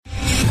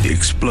The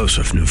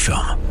explosive new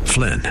film,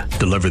 Flynn,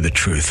 deliver the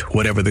truth,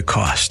 whatever the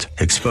cost.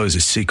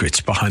 Exposes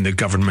secrets behind the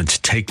government's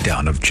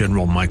takedown of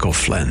General Michael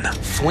Flynn.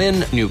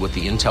 Flynn knew what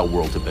the intel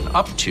world had been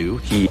up to.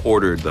 He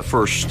ordered the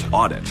first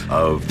audit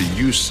of the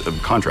use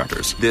of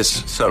contractors.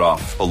 This set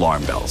off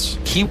alarm bells.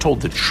 He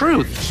told the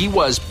truth. He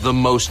was the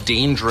most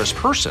dangerous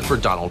person for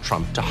Donald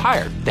Trump to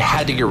hire. They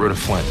had to get rid of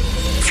Flynn.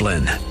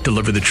 Flynn,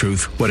 deliver the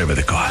truth, whatever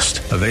the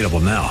cost. Available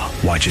now.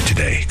 Watch it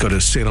today. Go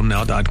to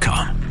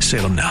salemnow.com.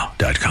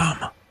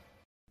 salemnow.com.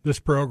 This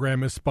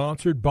program is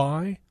sponsored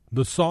by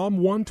the Psalm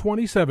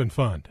 127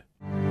 Fund.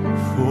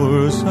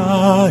 For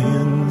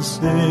Zion's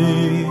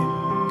sake,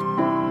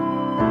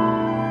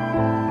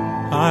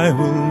 I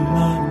will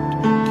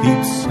not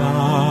keep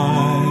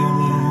silent.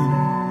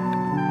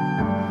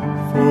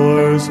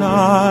 For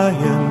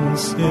Zion's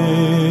sake,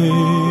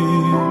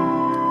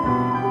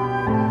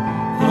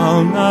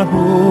 I'll not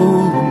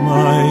hold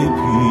my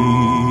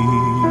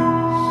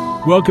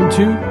peace. Welcome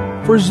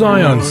to For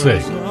Zion's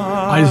Sake.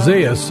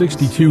 Isaiah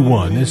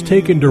 62:1 is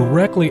taken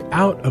directly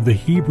out of the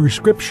Hebrew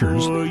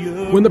Scriptures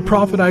when the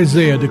prophet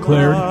Isaiah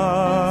declared,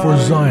 "For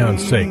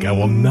Zion's sake I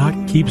will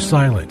not keep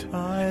silent,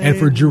 and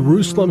for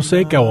Jerusalem's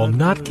sake I will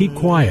not keep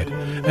quiet,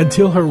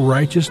 until her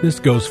righteousness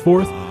goes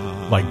forth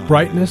like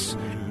brightness,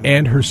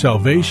 and her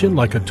salvation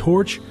like a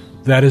torch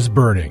that is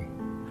burning."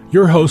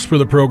 Your hosts for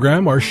the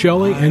program are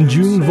Shelley and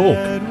June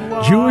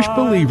Volk, Jewish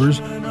believers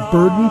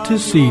burdened to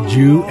see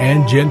Jew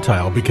and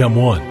Gentile become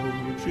one.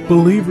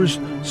 Believers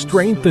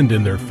strengthened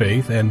in their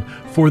faith, and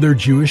for their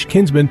Jewish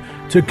kinsmen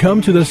to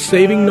come to the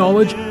saving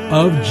knowledge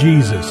of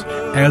Jesus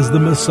as the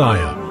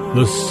Messiah,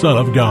 the Son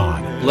of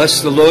God.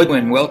 Bless the Lord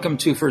and welcome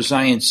to For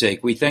Zion's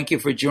Sake. We thank you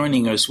for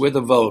joining us. We're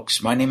the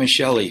Volks. My name is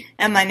Shelley.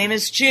 And my name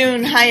is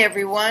June. Hi,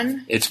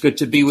 everyone. It's good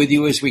to be with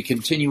you as we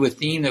continue a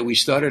theme that we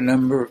started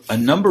a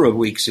number of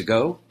weeks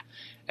ago.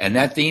 And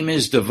that theme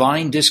is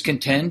divine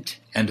discontent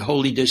and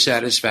holy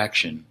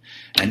dissatisfaction.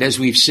 And as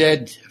we've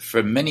said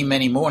for many,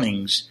 many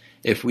mornings,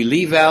 if we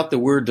leave out the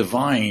word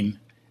divine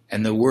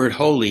and the word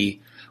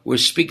holy, we're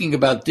speaking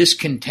about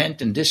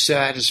discontent and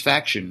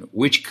dissatisfaction,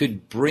 which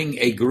could bring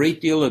a great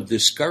deal of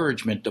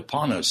discouragement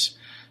upon us.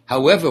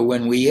 However,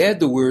 when we add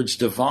the words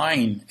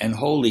divine and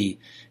holy,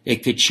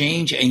 it could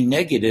change a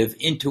negative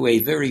into a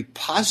very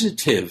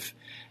positive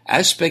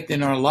aspect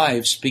in our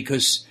lives,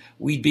 because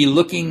we'd be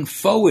looking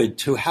forward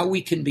to how we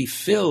can be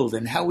filled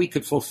and how we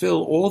could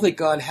fulfill all that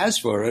God has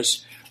for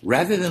us,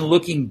 rather than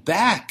looking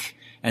back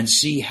and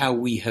see how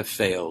we have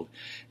failed.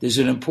 There's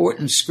an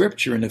important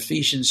scripture in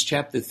Ephesians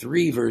chapter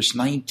 3, verse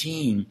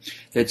 19,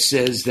 that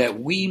says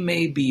that we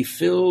may be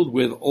filled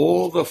with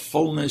all the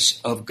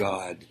fullness of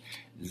God.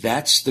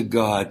 That's the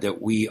God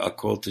that we are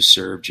called to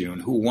serve,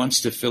 June, who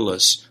wants to fill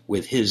us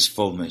with his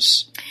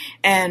fullness.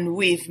 And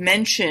we've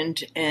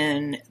mentioned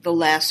in the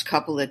last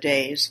couple of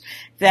days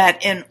that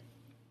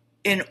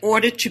in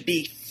order to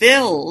be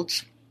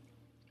filled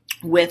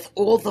with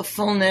all the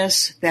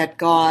fullness that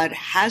God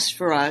has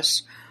for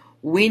us,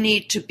 we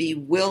need to be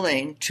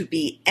willing to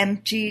be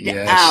emptied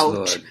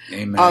out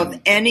of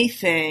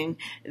anything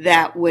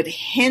that would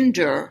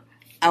hinder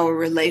our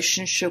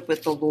relationship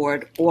with the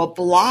Lord or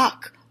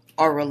block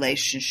our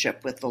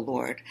relationship with the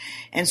Lord.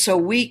 And so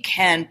we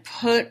can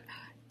put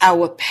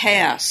our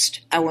past,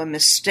 our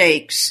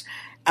mistakes,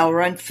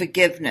 our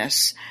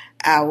unforgiveness,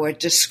 our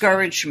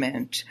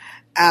discouragement,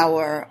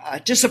 our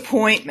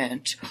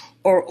disappointment,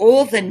 or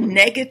all the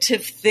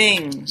negative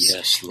things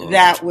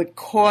that would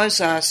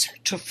cause us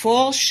to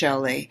fall,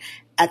 Shelley,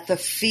 at the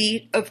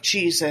feet of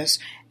Jesus,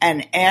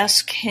 and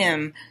ask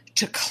him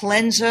to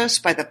cleanse us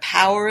by the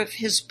power of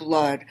his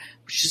blood,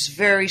 which is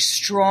very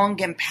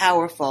strong and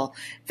powerful,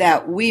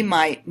 that we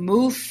might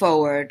move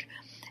forward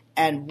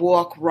and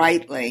walk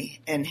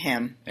rightly in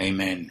him.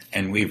 Amen.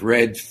 And we've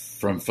read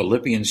from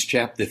Philippians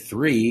chapter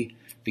 3,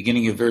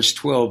 beginning of verse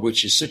 12,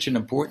 which is such an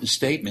important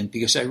statement,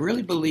 because I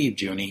really believe,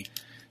 Junie,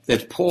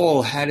 that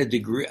Paul had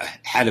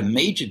a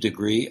major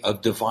degree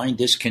of divine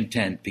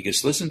discontent,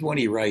 because listen to what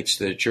he writes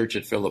to the church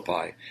at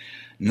Philippi.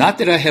 Not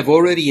that I have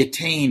already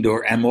attained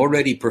or am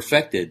already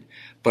perfected,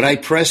 but I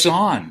press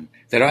on,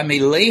 that I may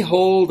lay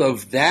hold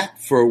of that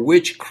for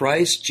which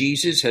Christ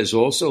Jesus has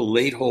also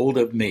laid hold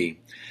of me.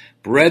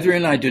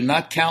 Brethren, I do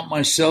not count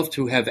myself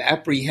to have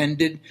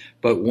apprehended,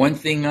 but one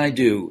thing I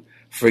do,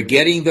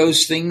 forgetting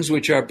those things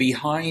which are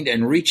behind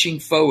and reaching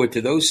forward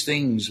to those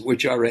things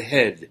which are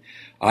ahead.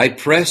 I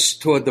press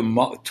toward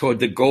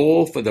the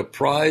goal for the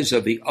prize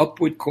of the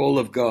upward call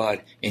of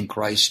God in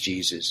Christ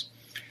Jesus.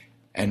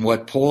 And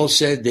what Paul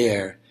said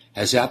there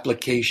has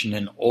application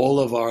in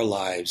all of our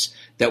lives,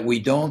 that we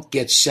don't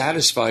get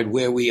satisfied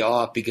where we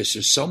are, because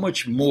there's so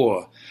much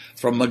more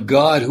from a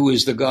God who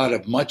is the God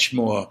of much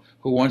more,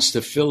 who wants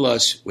to fill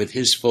us with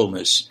his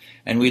fullness.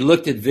 And we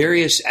looked at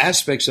various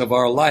aspects of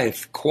our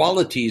life,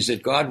 qualities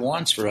that God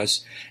wants for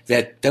us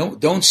that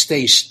don't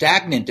stay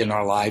stagnant in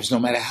our lives, no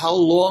matter how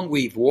long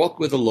we've walked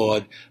with the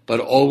Lord, but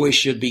always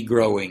should be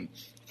growing.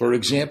 For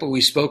example, we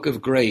spoke of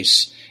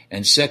grace,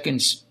 and 2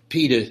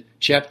 Peter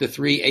chapter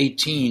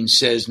 3:18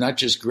 says, not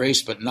just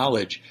grace, but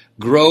knowledge.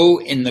 Grow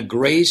in the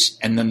grace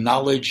and the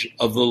knowledge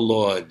of the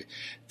Lord.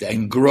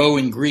 And grow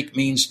in Greek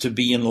means to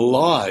be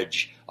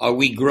enlarged. Are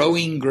we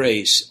growing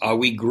grace? Are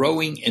we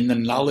growing in the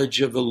knowledge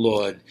of the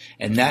Lord?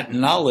 And that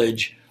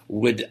knowledge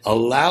would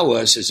allow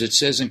us, as it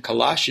says in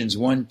Colossians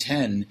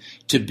 1:10,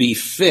 to be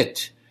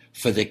fit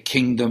for the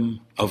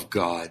kingdom of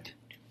God.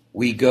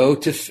 We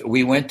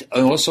went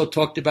and also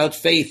talked about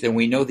faith, and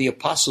we know the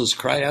apostles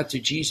cried out to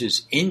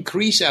Jesus,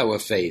 increase our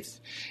faith.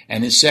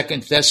 And in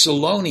 2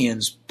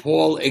 Thessalonians,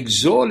 Paul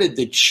exhorted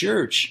the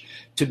church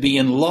to be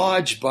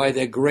enlarged by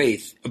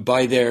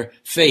their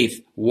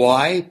faith.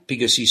 Why?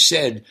 Because he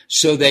said,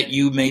 so that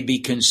you may be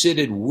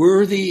considered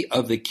worthy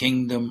of the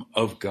kingdom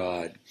of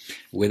God.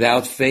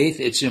 Without faith,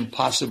 it's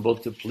impossible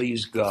to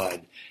please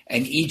God.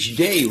 And each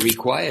day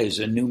requires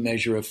a new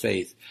measure of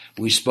faith.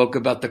 We spoke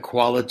about the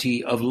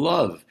quality of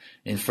love.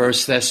 In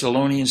 1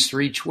 Thessalonians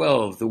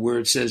 3:12, the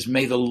word says,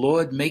 may the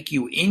Lord make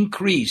you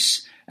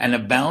increase and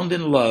abound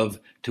in love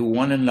to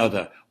one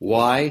another.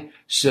 Why?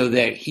 So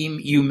that he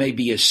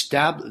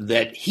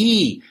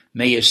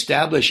may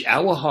establish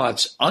our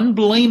hearts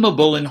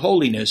unblameable in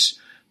holiness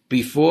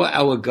before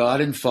our God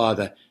and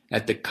Father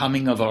at the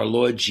coming of our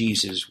Lord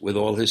Jesus with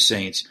all his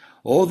saints.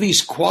 All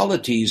these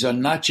qualities are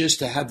not just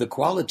to have the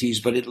qualities,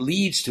 but it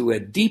leads to a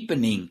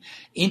deepening,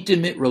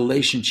 intimate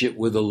relationship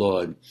with the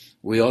Lord.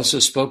 We also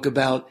spoke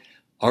about,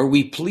 are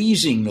we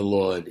pleasing the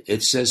Lord?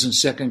 It says in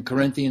 2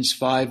 Corinthians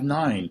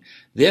 5:9,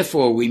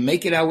 therefore we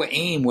make it our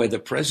aim, whether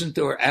present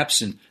or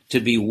absent, to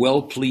be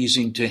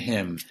well-pleasing to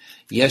him.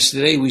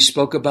 Yesterday we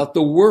spoke about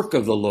the work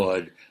of the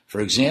Lord. For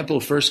example,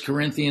 1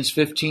 Corinthians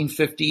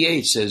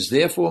 15:58 says,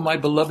 therefore, my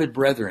beloved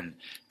brethren,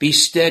 be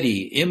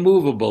steady,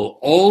 immovable,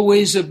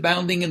 always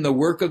abounding in the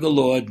work of the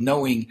Lord,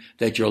 knowing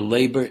that your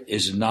labor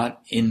is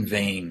not in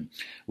vain.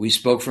 We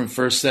spoke from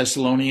 1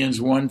 Thessalonians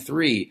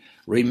 1:3,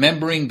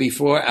 remembering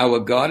before our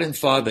God and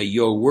Father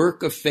your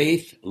work of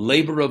faith,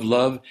 labor of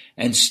love,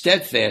 and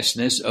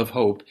steadfastness of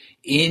hope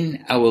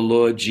in our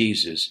Lord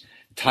Jesus.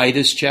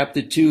 Titus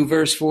chapter 2,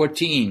 verse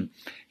 14,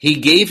 he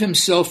gave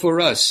himself for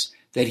us,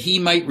 that he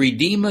might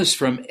redeem us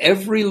from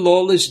every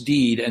lawless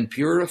deed and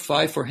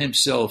purify for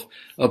himself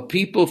a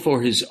people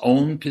for his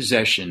own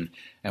possession.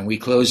 And we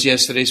closed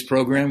yesterday's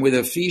program with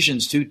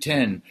Ephesians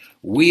 2:10.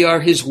 We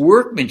are his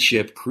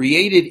workmanship,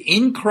 created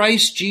in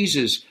Christ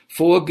Jesus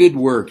for good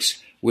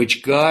works,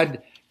 which God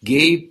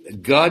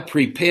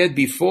prepared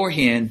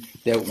beforehand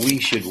that we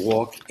should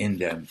walk in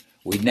them.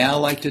 We'd now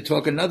like to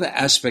talk another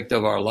aspect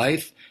of our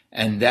life,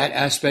 and that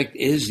aspect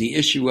is the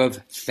issue of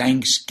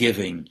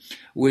thanksgiving,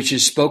 which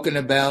is spoken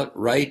about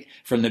right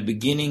from the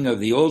beginning of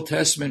the Old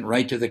Testament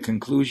right to the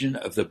conclusion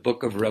of the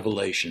book of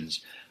Revelations.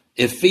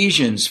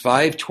 Ephesians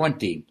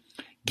 5:20,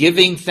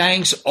 giving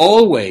thanks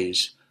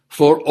always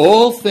for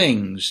all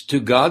things to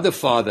God the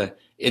Father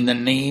in the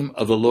name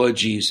of the Lord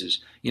Jesus.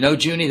 You know,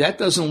 Junie, that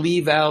doesn't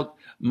leave out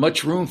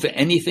much room for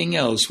anything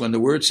else when the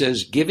word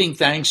says giving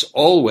thanks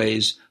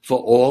always for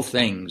all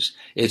things.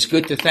 It's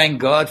good to thank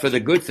God for the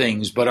good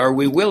things, but are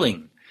we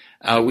willing?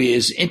 Are we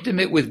as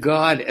intimate with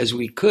God as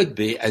we could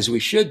be, as we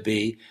should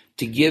be,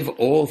 to give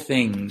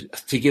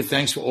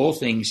thanks for all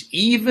things,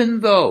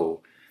 even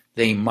though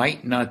they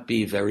might not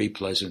be very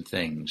pleasant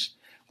things?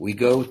 We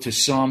go to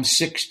Psalm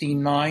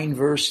 69,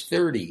 verse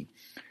 30.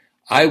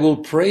 I will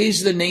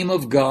praise the name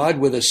of God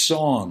with a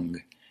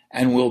song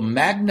and will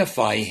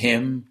magnify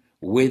him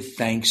with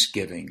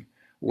thanksgiving.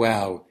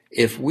 Wow.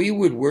 If we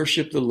would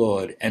worship the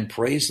Lord and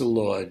praise the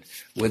Lord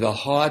with a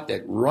heart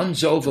that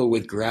runs over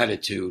with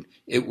gratitude,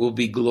 it will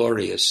be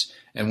glorious.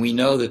 And we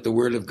know that the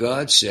Word of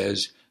God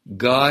says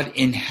God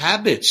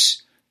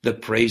inhabits the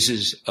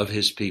praises of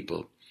his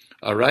people.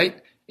 All right?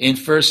 In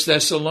 1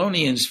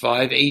 Thessalonians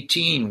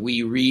 5:18,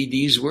 we read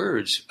these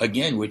words,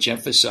 again, which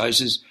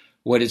emphasizes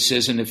what it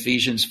says in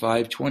Ephesians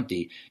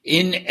 5:20.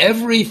 In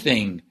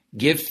everything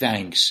give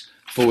thanks,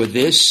 for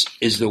this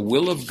is the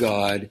will of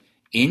God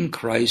in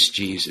Christ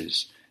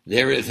Jesus.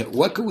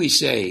 What could we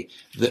say?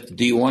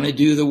 Do you want to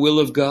do the will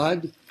of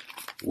God?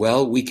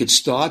 Well, we could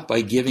start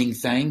by giving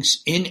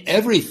thanks in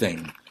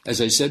everything. As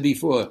I said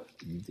before,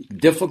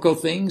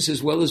 difficult things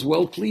as well as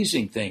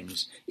well-pleasing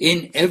things.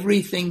 In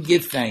everything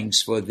give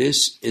thanks, for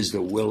this is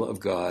the will of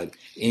God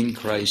in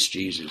Christ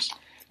Jesus.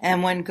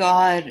 And when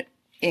God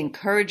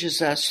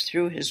encourages us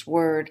through his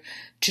word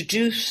to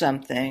do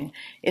something,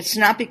 it's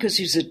not because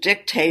he's a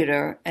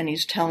dictator and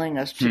he's telling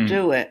us to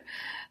do it.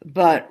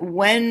 But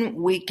when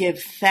we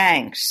give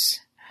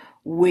thanks,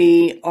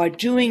 we are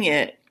doing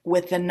it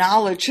with the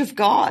knowledge of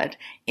God,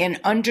 in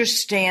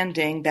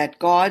understanding that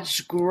God's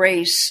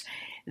grace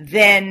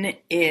then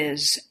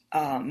is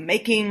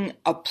making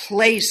a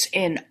place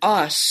in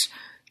us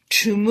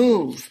to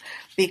move,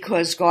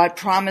 because God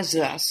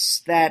promises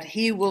us that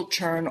he will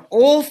turn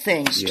all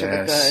things to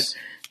the good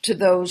to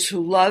those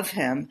who love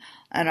him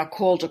and are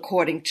called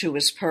according to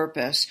his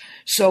purpose.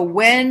 So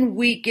when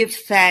we give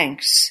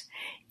thanks,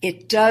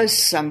 it does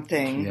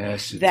something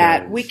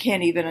that we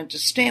can't even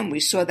understand. We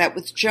saw that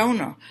with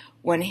Jonah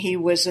when he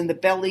was in the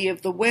belly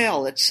of the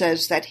whale. It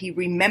says that he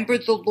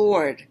remembered the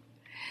Lord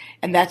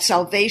and that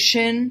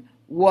salvation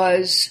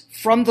was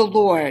from the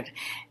Lord.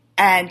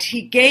 And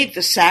he gave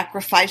the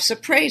sacrifice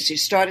of praise. He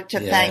started to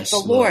thank the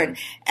Lord.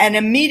 And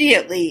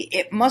immediately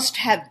it must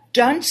have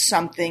done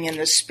something in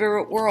the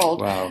spirit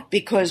world,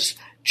 because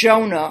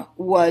Jonah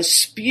was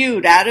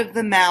spewed out of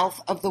the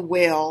mouth of the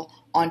whale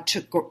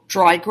onto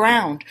dry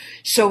ground.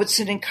 So it's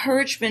an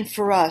encouragement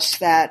for us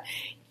that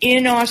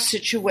in our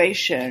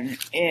situation,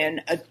 in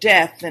a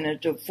death, in a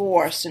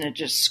divorce, in a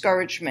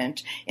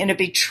discouragement, in a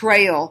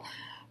betrayal,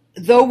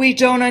 though we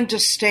don't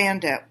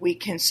understand it, we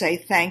can say,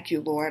 thank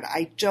you, Lord.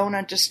 I don't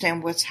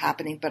understand what's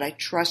happening, but I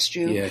trust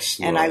you,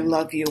 and I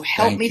love you.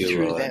 Help me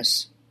through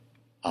this.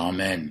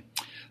 Amen.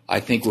 I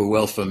think we're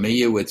well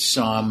familiar with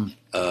Psalm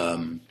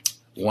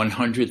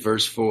 100,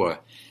 verse 4.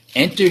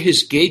 Enter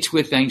his gates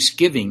with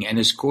thanksgiving and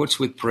his courts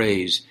with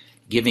praise,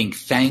 giving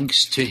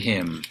thanks to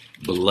him.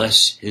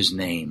 Bless his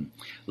name.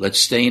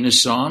 Let's stay in the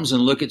Psalms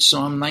and look at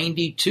Psalm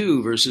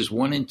 92, verses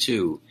 1 and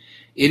 2.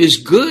 It is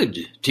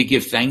good to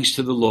give thanks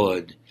to the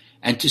Lord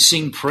and to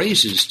sing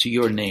praises to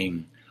your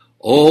name,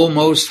 O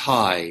Most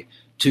High,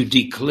 to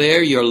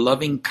declare your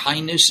loving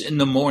kindness in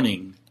the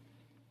morning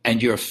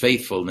and your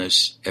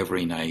faithfulness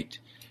every night.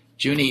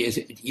 Junie,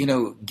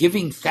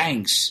 giving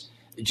thanks,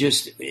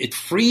 it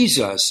frees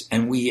us,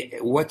 and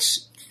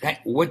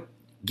what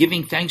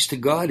giving thanks to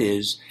God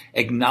is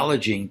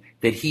acknowledging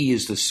that he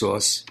is the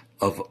source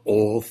of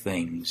all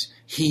things.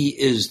 He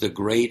is the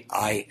great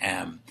I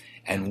am,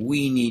 and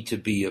we need to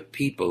be a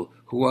people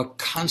who are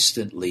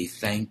constantly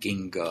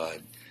thanking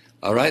God.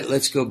 All right,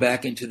 let's go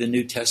back into the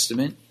New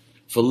Testament.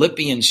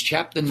 Philippians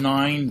chapter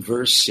 9,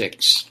 verse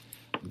 6.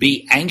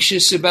 Be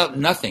anxious about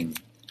nothing,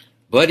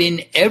 but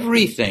in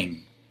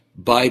everything,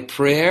 by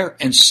prayer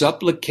and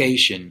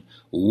supplication,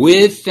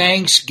 with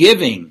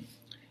thanksgiving,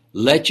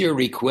 let your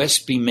requests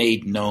be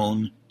made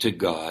known to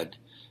God.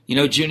 You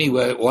know, Junie,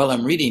 while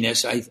I'm reading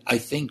this, I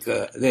think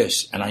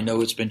this, and I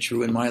know it's been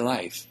true in my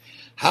life.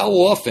 How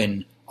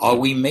often are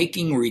we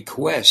making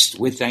requests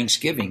with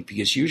thanksgiving?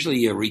 Because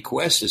usually a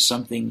request is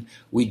something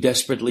we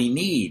desperately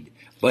need.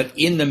 But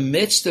in the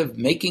midst of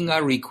making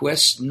our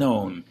requests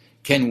known,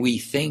 can we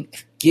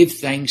give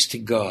thanks to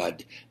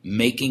God,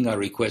 making our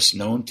requests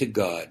known to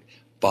God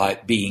by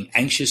being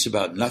anxious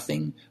about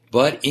nothing,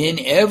 but in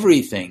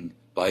everything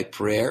by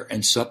prayer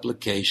and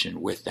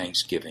supplication with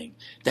thanksgiving?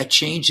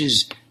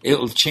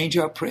 It'll change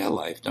our prayer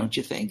life, don't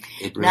you think?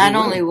 It really Not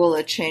only will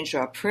it change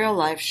our prayer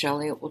life,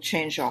 Shelley, it will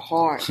change our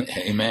heart.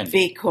 Amen.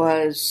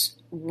 Because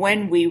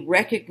when we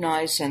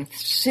recognize and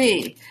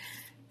see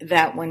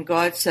that when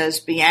God says,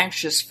 be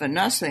anxious for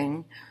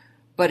nothing,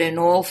 but in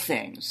all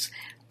things,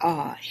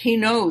 he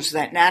knows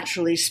that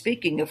naturally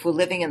speaking, if we're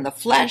living in the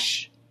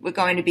flesh, we're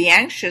going to be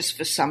anxious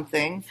for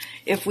something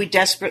if we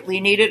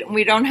desperately need it and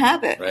we don't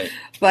have it. Right.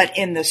 But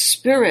in the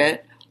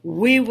spirit,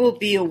 we will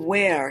be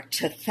aware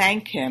to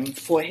thank him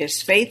for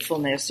his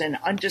faithfulness and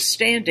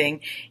understanding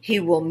he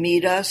will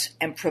meet us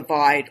and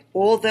provide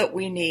all that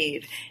we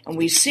need. And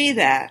we see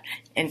that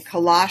in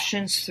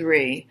Colossians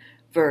 3,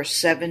 verse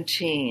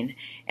 17.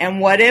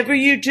 And whatever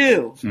you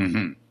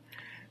do,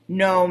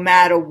 no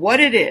matter what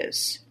it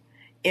is,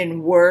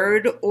 in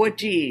word or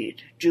deed,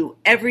 do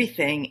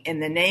everything in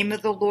the name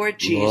of the Lord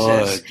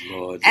Jesus.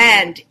 Lord.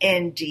 And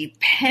in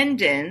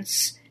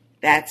dependence,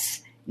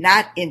 that's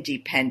not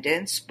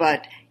independence,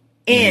 but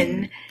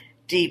in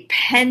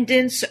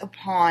dependence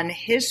upon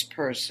his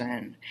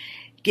person,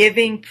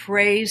 giving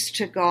praise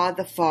to God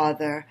the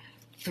Father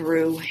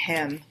through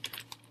him.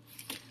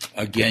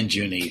 Again,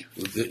 Junie,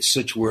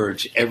 such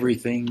words,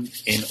 everything,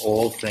 in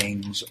all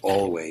things,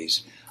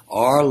 always.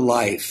 Our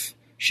life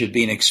should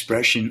be an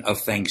expression of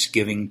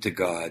thanksgiving to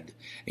God.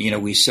 You know,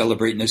 we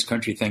celebrate in this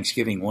country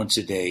Thanksgiving once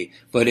a day,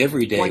 but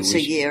every day. Once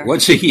a year.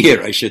 Once a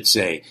year, I should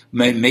say.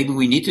 Maybe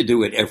we need to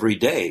do it every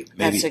day.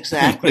 Maybe, that's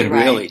exactly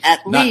right. Really.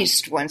 At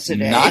least once a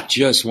day. Not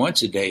just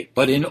once a day,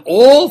 but in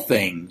all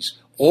things,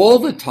 all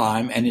the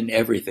time, and in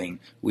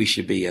everything, we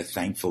should be a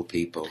thankful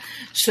people.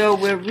 So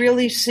we're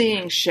really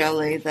seeing,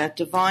 Shelley, that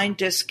divine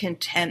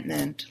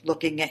discontentment,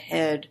 looking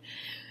ahead,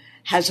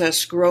 has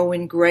us grow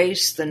in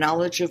grace, the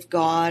knowledge of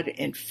God,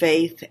 in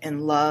faith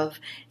and love,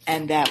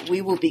 and that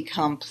we will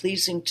become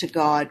pleasing to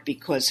God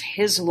because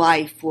his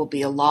life will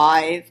be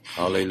alive,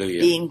 hallelujah,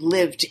 being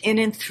lived in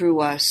and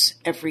through us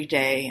every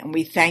day. And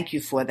we thank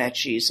you for that,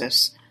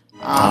 Jesus.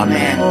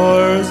 Amen.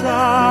 For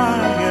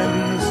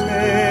Zion's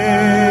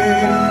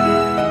sake.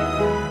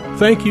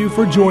 Thank you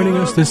for joining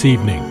us this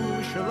evening.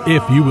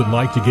 If you would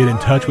like to get in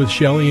touch with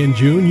Shelley and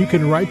June, you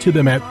can write to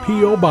them at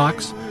P.O.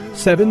 Box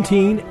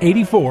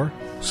 1784,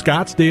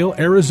 Scottsdale,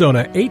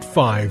 Arizona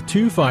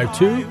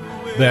 85252.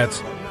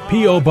 That's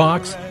P.O.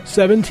 Box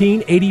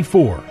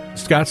 1784,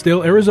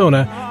 Scottsdale,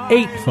 Arizona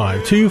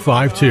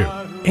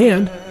 85252.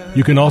 And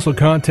you can also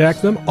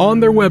contact them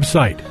on their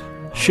website,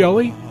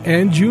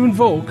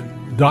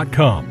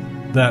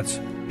 ShelleyandJuneVolk.com. That's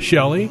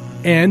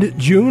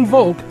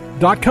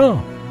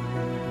ShelleyandJuneVolk.com.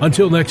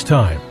 Until next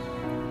time,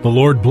 the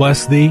Lord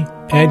bless thee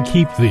and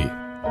keep thee.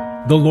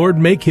 The Lord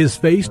make his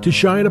face to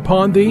shine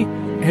upon thee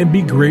and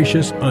be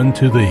gracious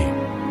unto thee.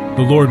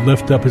 The Lord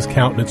lift up his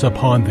countenance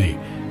upon thee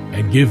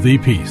and give thee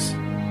peace.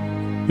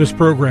 This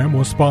program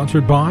was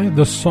sponsored by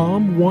the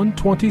Psalm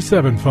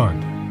 127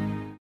 Fund.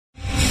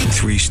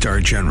 3-star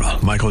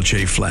General Michael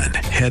J. Flynn,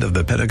 head of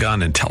the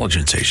Pentagon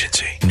Intelligence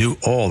Agency, knew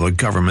all the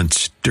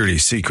government's dirty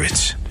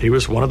secrets. He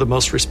was one of the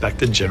most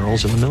respected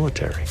generals in the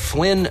military.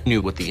 Flynn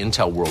knew what the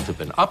intel world had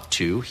been up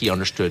to. He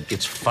understood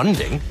its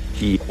funding.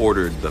 He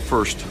ordered the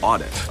first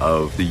audit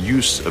of the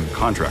use of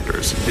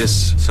contractors.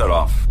 This set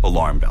off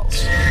alarm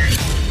bells.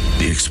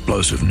 The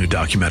explosive new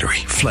documentary,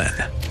 Flynn,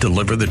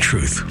 Deliver the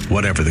Truth,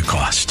 Whatever the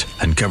Cost,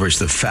 uncovers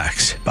the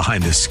facts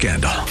behind this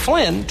scandal.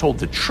 Flynn told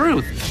the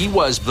truth. He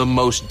was the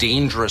most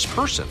dangerous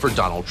person for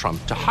Donald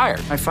Trump to hire.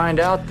 I find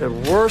out the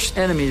worst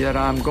enemy that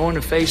I'm going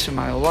to face in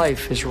my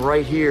life is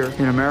right here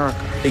in America.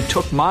 They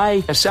took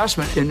my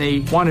assessment and they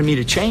wanted me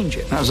to change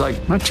it. And I was like,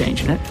 I'm not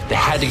changing it. They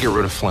had to get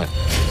rid of Flynn.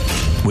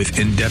 With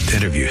in-depth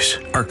interviews,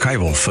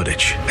 archival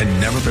footage,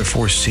 and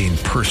never-before-seen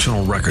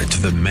personal records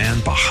of the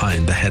man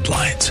behind the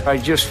headlines. I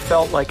just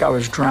felt like I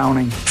was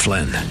drowning.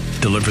 Flynn,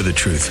 Deliver the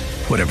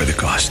Truth, Whatever the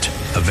Cost.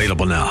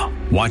 Available now.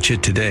 Watch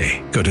it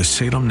today. Go to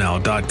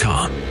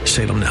salemnow.com.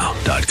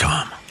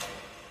 salemnow.com.